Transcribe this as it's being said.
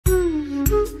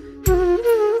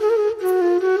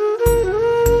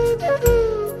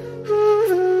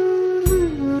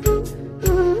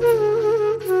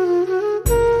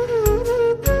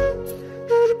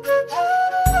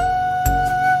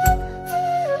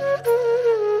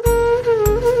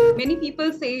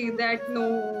that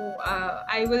no,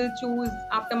 I will choose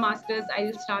after masters,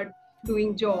 I'll start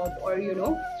doing job, or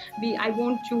I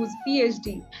won't choose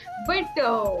PhD. But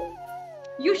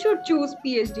you should choose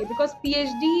PhD, because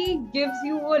PhD gives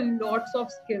you a lots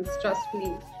of skills. Trust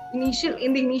me.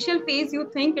 In the initial phase, you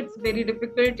think it's very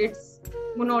difficult, it's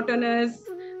monotonous,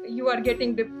 you are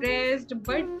getting depressed,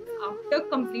 but after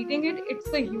completing it,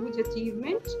 it's a huge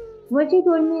achievement. What you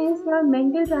told me is that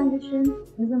mental transition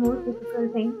is the most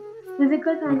difficult thing.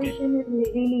 Physical transition is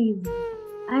really easy.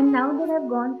 And now that I've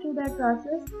gone through that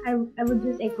process, I would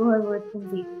just echo her words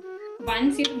completely.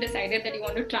 Once you've decided that you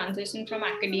want to transition from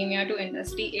academia to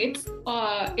industry, it's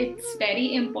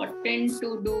very important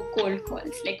to do cold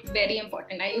calls, like very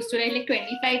important. I used to write like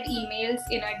 25 emails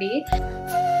in a day.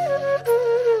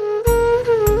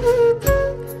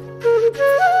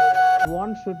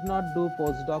 One should not do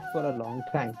postdoc for a long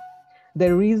time.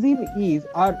 The reason is,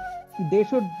 or they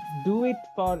should do it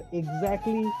for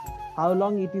exactly how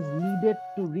long it is needed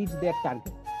to reach their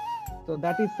target. So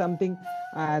that is something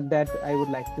that I would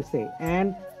like to say.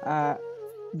 And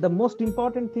the most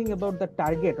important thing about the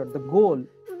target or the goal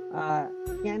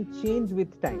can change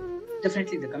with time.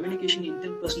 Definitely, the communication,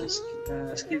 interpersonal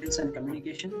skills and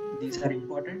communication, these are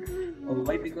important.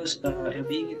 Why? Because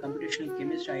being a computational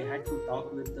chemist, I had to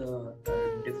talk with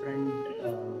different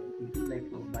people, like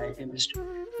biochemist,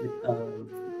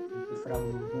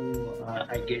 from whom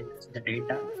I get the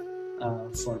data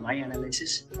for my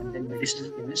analysis, and then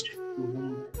medicinal chemist, to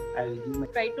whom I will give my...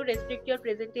 Try to restrict your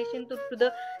presentation to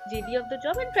the JD of the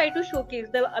job, and try to showcase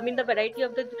the variety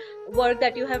of the work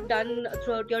that you have done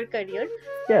throughout your career.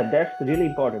 Yeah, that's really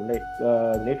important. Like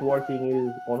networking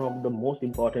is one of the most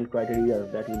important criteria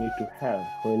that you need to have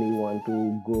when you want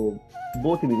to go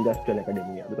both in industry and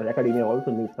academia, because academia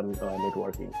also needs some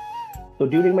networking. So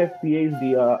during my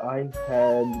PhD, I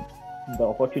had the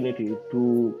opportunity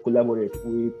to collaborate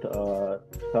with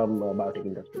some biotech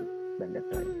industry at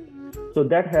that time. So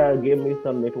that gave me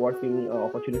some networking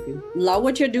opportunities. Love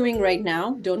what you're doing right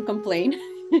now. Don't complain.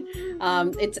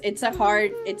 It's a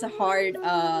hard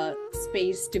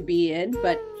space to be in,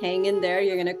 but hang in there.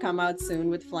 You're gonna come out soon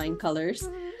with flying colors.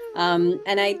 And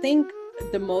I think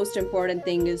the most important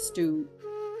thing is to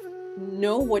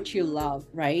know what you love,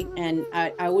 right? And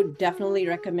I would definitely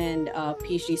recommend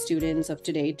PhD students of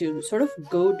today to sort of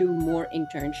go do more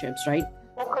internships, right?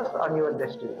 Focus on your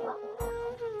destiny.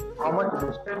 How much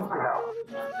distance you have.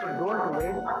 So don't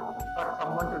wait for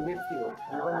someone to lift you.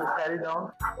 Even you fell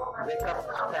down, wake up,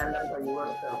 stand up by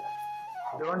yourself.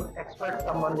 Don't expect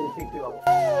someone will pick you up.